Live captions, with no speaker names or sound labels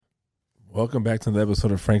Welcome back to the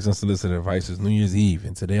episode of Frank's Unsolicited Advice. It's New Year's Eve,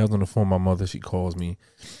 and today I was on the phone with my mother. She calls me,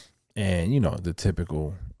 and the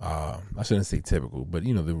typical, I shouldn't say typical, but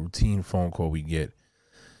the routine phone call we get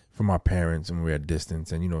from our parents and we're at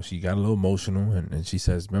distance. And, she got a little emotional, and she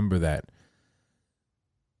says, remember that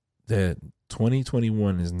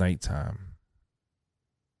 2021 is nighttime.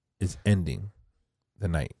 It's ending the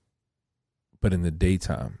night. But in the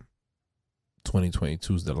daytime,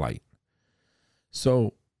 2022 is the light.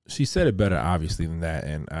 So she said it better, obviously, than that.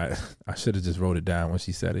 And I should have just wrote it down when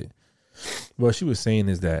she said it. What she was saying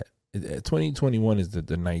is that 2021 is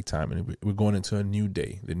the nighttime, and we're going into a new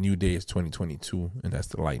day. The new day is 2022, and that's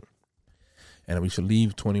the light. And we should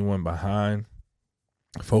leave 21 behind,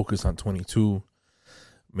 focus on 22,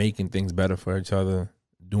 making things better for each other,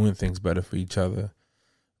 doing things better for each other,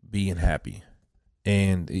 being happy.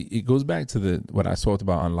 And it goes back to what I talked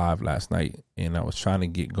about on live last night, and I was trying to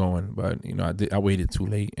get going, but I waited too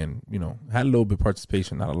late, and had a little bit of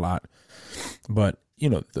participation, not a lot, but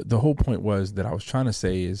the whole point was that I was trying to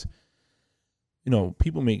say is,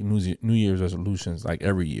 people make New Year's resolutions like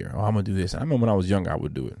every year. Oh, I'm gonna do this. I remember when I was younger, I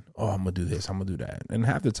would do it. Oh, I'm gonna do this. I'm gonna do that. And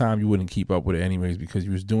half the time you wouldn't keep up with it anyways because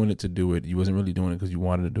you was doing it to do it. You wasn't really doing it because you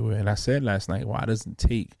wanted to do it. And I said last night, why does it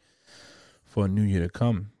take for a new year to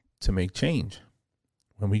come to make change?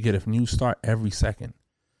 When we get a new start every second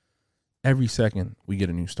we get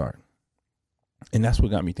a new start. And that's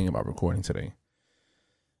what got me thinking about recording today.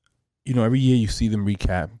 Every year you see them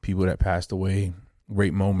recap people that passed away,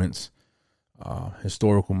 great moments,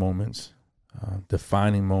 historical moments,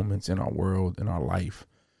 defining moments in our world, in our life.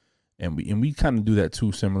 And we kind of do that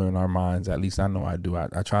too, similar in our minds. At least I know I do.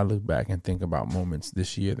 I try to look back and think about moments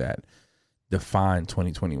this year that defined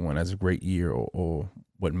 2021 as a great year or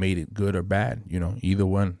what made it good or bad, either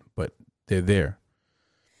one, but they're there.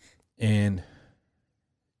 And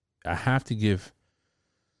I have to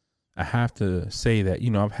say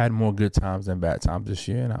that, I've had more good times than bad times this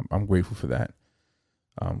year, and I'm grateful for that.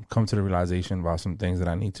 Come to the realization about some things that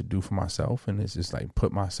I need to do for myself, and it's just like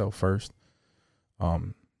put myself first,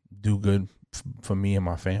 do good for me and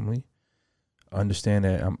my family. Understand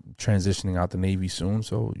that I'm transitioning out the Navy soon,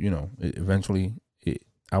 so eventually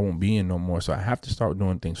I won't be in no more. So I have to start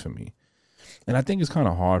doing things for me, and I think it's kind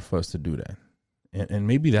of hard for us to do that. And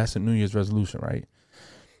maybe that's a New Year's resolution, right?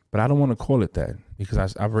 But I don't want to call it that because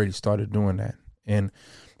I've already started doing that, and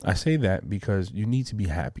I say that because you need to be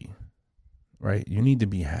happy, right? You need to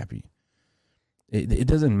be happy. It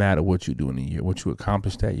doesn't matter what you do in a year, what you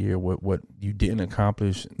accomplished that year, what you didn't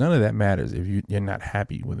accomplish. None of that matters if you're not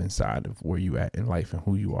happy with inside of where you at in life and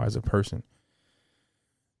who you are as a person.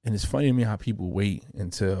 And it's funny to me how people wait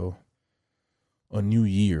until a new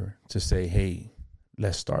year to say, hey,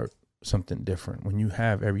 let's start something different when you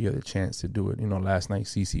have every other chance to do it. Last night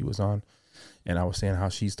Cece was on and I was saying how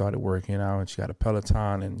she started working out and she got a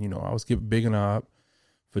Peloton, and, I was bigging her up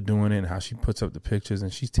for doing it and how she puts up the pictures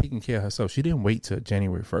and she's taking care of herself. She didn't wait till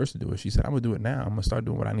January 1st to do it. She said, I'm going to do it now. I'm going to start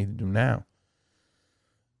doing what I need to do now.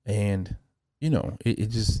 And, it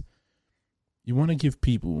just, you want to give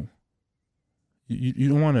people, you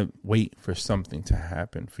don't want to wait for something to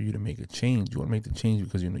happen for you to make a change. You want to make the change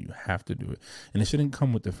because, you have to do it. And it shouldn't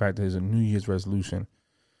come with the fact that there's a New Year's resolution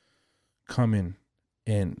coming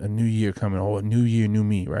and a new year coming, or a new year, new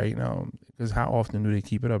me, right? Now, because how often do they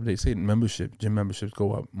keep it up? They say gym memberships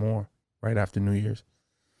go up more right after New Year's.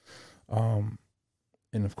 And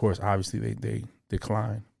of course, obviously they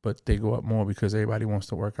decline, but they go up more because everybody wants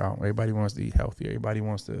to work out. Everybody wants to eat healthy. Everybody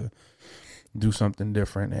wants to do something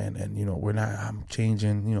different. And I'm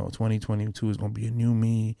changing, 2022 is going to be a new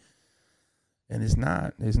me. And it's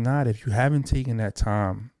not, if you haven't taken that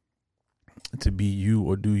time to be you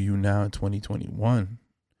or do you now in 2021,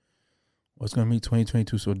 what's going to make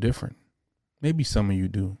 2022 so different? Maybe some of you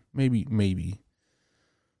do, maybe,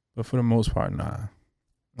 but for the most part, nah.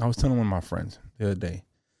 I was telling one of my friends the other day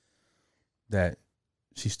that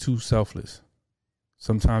she's too selfless.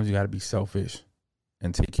 Sometimes you got to be selfish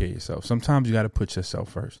and take care of yourself. Sometimes you got to put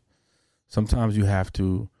yourself first. Sometimes you have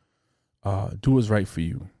to do what's right for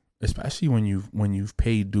you, especially when you've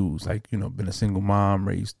paid dues, like, been a single mom,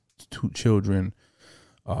 raised 2 children,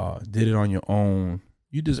 did it on your own.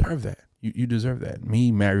 You deserve that. You deserve that.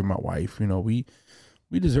 Me, married my wife,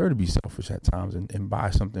 we deserve to be selfish at times and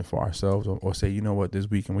buy something for ourselves or say, this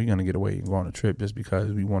weekend we're going to get away and go on a trip just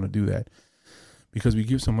because we want to do that. Because we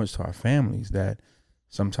give so much to our families that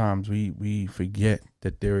sometimes we forget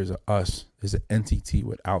that there's an entity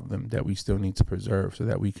without them that we still need to preserve so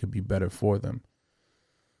that we could be better for them.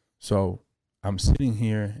 So I'm sitting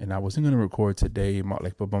here and I wasn't going to record today,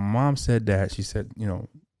 but my mom said that. She said,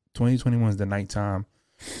 2021 is the nighttime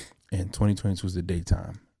and 2022 is the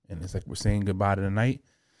daytime. And it's like we're saying goodbye to the night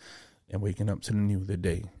and waking up to the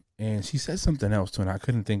day. And she said something else too, and I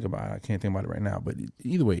couldn't think about it. I can't think about it right now. But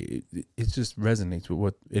either way, it just resonates with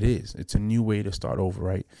what it is. It's a new way to start over,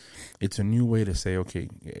 right? It's a new way to say, okay,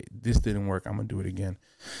 this didn't work. I'm going to do it again.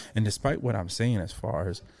 And despite what I'm saying as far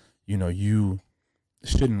as, you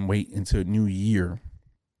shouldn't wait until New Year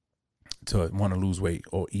to want to lose weight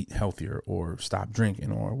or eat healthier or stop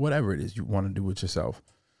drinking or whatever it is you want to do with yourself.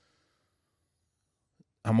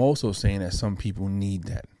 I'm also saying that some people need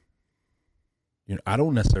that. I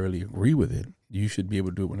don't necessarily agree with it. You should be able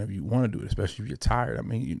to do it whenever you want to do it, especially if you're tired. I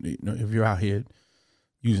mean, if you're out here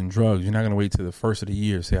using drugs, you're not going to wait till the first of the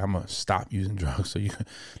year to say, I'm going to stop using drugs. So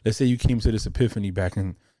let's say you came to this epiphany back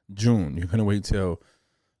in June. You're going to wait till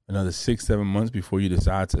another 6-7 months before you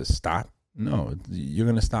decide to stop. No, you're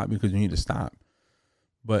going to stop because you need to stop.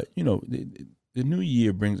 But, the new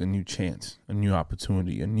year brings a new chance, a new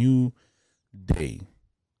opportunity, a new day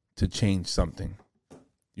to change something,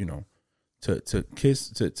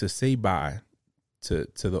 to say bye to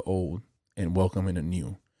the old and welcome in the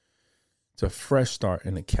new. It's a fresh start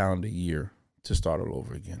in the calendar year to start all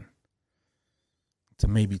over again. To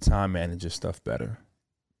maybe time manage your stuff better.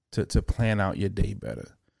 To plan out your day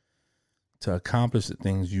better. To accomplish the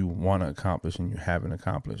things you want to accomplish and you haven't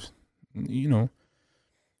accomplished.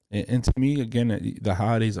 And to me, again, the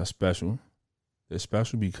holidays are special. They're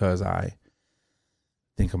special because I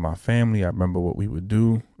think of my family. I remember what we would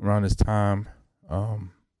do around this time. Like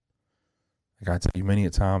I tell you many a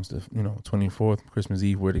times, 24th, Christmas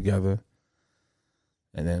Eve, we're together.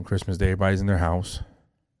 And then Christmas Day, everybody's in their house,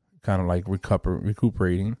 kind of like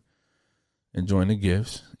recuperating, enjoying the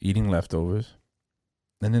gifts, eating leftovers.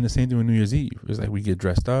 And then the same thing with New Year's Eve. It's like we get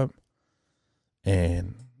dressed up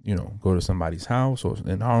and, go to somebody's house or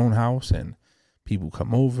in our own house, and people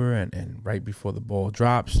come over and right before the ball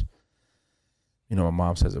drops, my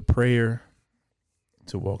mom says a prayer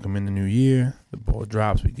to welcome in the new year. The ball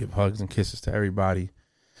drops. We give hugs and kisses to everybody.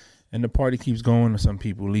 And the party keeps going. Some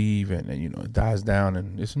people leave and it dies down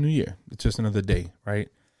and it's a new year. It's just another day, right?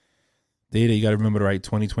 Day that you got to remember to write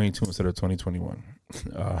 2022 instead of 2021.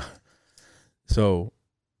 So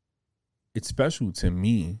it's special to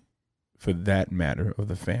me for that matter of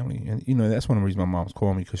the family. And, that's one of the reasons my mom's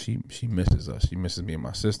calling me, because she misses us. She misses me and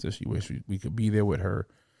my sister. She wishes we could be there with her.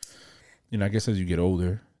 I guess as you get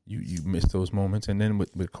older, you miss those moments. And then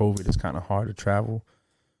with COVID, it's kind of hard to travel.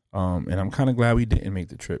 And I'm kind of glad we didn't make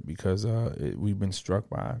the trip, because we've been struck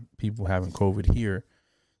by people having COVID here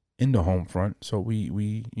in the home front. So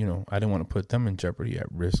we I didn't want to put them in jeopardy at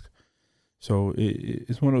risk. So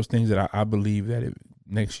it's one of those things that I believe that if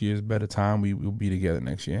next year's better time, we will be together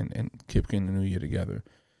next year and kick in the new year together.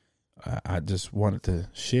 I just wanted to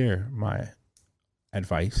share my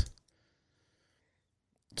advice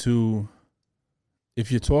to,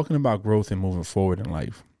 if you're talking about growth and moving forward in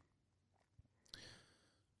life,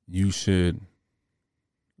 you should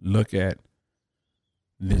look at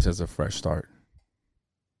this as a fresh start.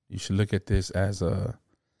 You should look at this as a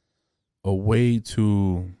way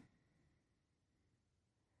to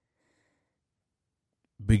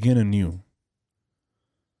begin anew.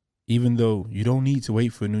 Even though you don't need to wait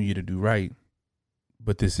for a new year to do right,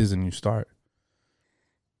 but this is a new start.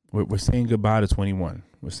 We're saying goodbye to 21.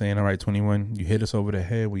 We're saying, all right, 21, you hit us over the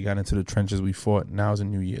head. We got into the trenches. We fought. Now it's a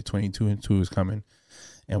new year. 22 and 2 is coming,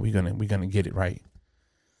 and we're gonna get it right.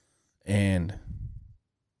 And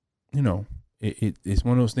it's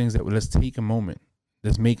one of those things that let's take a moment.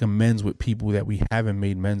 Let's make amends with people that we haven't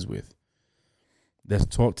made amends with. Let's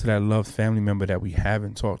talk to that loved family member that we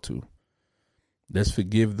haven't talked to. Let's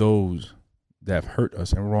forgive those that have hurt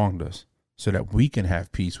us and wronged us, so that we can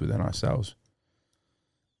have peace within ourselves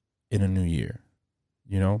in a new year.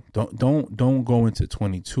 Don't go into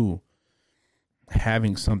 22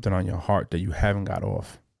 having something on your heart that you haven't got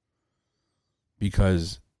off,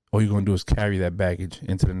 because all you're going to do is carry that baggage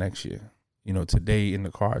into the next year. Today in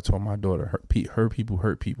the car, I told my daughter, hurt people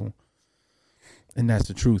hurt people. And that's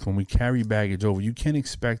the truth. When we carry baggage over, you can't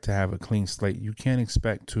expect to have a clean slate. You can't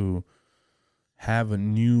expect to have a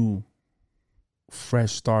new,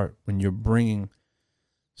 fresh start when you're bringing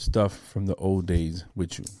stuff from the old days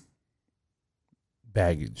with you.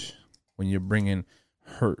 Baggage. When you're bringing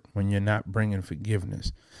hurt. When you're not bringing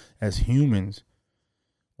forgiveness. As humans,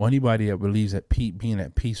 or anybody that believes that being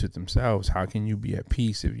at peace with themselves, how can you be at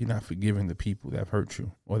peace if you're not forgiving the people that have hurt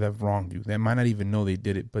you or that have wronged you? They might not even know they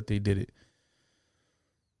did it, but they did it.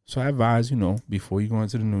 So I advise, before you go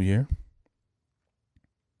into the new year,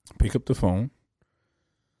 pick up the phone,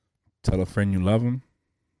 tell a friend you love them,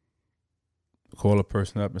 call a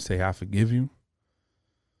person up and say, I forgive you.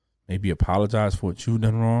 Maybe apologize for what you've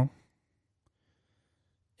done wrong.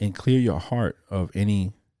 and clear your heart of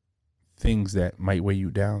any things that might weigh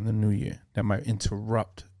you down in the new year, that might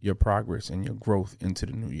interrupt your progress and your growth into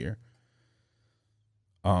the new year.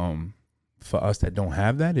 For us that don't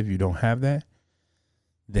have that, if you don't have that,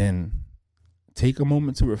 then take a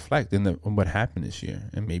moment to reflect on what happened this year,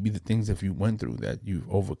 and maybe the things that you went through that you've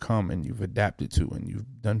overcome and you've adapted to and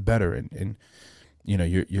you've done better. And you know,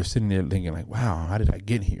 you're sitting there thinking like, wow, how did I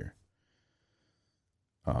get here?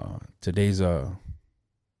 Today's a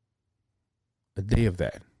day of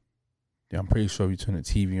that. Yeah, I'm pretty sure if you turn the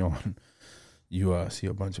TV on, you see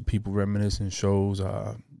a bunch of people reminiscing, shows,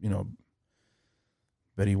 you know,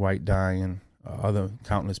 Betty White dying, other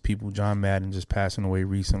countless people, John Madden just passing away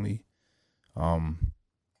recently, and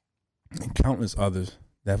countless others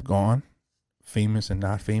that have gone, famous and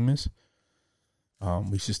not famous.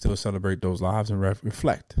 We should still celebrate those lives and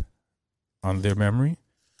reflect on their memory,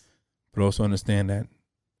 but also understand that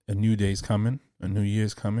a new day's coming, a new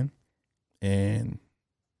year's coming, and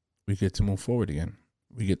we get to move forward again.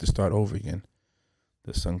 We get to start over again.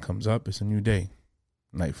 The sun comes up, it's a new day.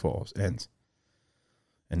 Night falls, ends.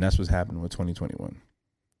 And that's what's happening with 2021.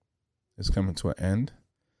 It's coming to an end.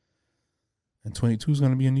 And 22 is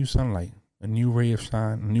going to be a new sunlight, a new ray of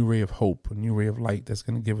shine, a new ray of hope, a new ray of light that's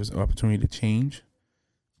going to give us an opportunity to change,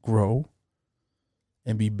 grow,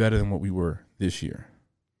 and be better than what we were this year.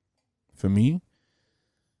 For me,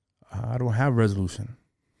 I don't have resolution.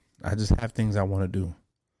 I just have things I want to do.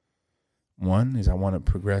 One is I want to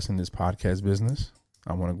progress in this podcast business.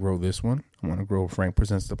 I want to grow this one. I want to grow Frank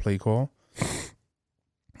Presents the Play Call.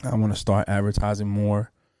 I want to start advertising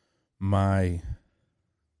more my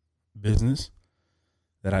business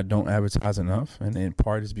that I don't advertise enough. And in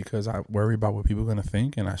part is because I worry about what people are going to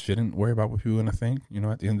think, and I shouldn't worry about what people are going to think. You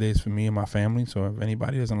know, at the end of the day, it's for me and my family. So if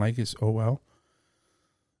anybody doesn't like it, oh well.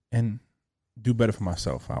 And do better for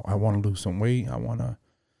myself. I want to lose some weight. I want to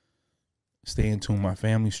stay in tune with my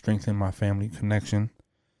family, strengthen my family connection,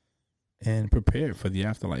 and prepare for the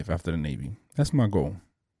afterlife after the Navy. That's my goal.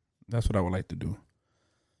 That's what I would like to do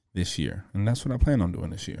this year. And that's what I plan on doing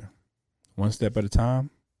this year. One step at a time,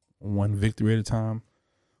 one victory at a time,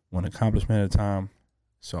 one accomplishment at a time.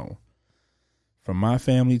 So from my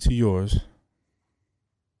family to yours,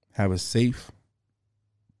 have a safe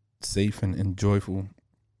and joyful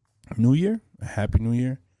New Year, a happy New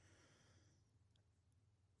Year.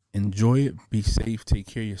 Enjoy it. Be safe. Take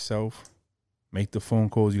care of yourself. Make the phone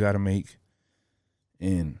calls you got to make.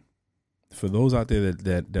 And for those out there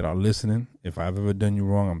that are listening, if I've ever done you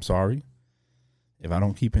wrong, I'm sorry. If I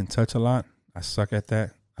don't keep in touch a lot, I suck at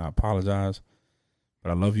that. I apologize.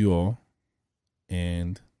 But I love you all.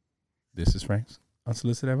 And this is Frank's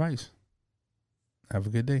Unsolicited Advice. Have a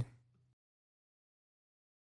good day.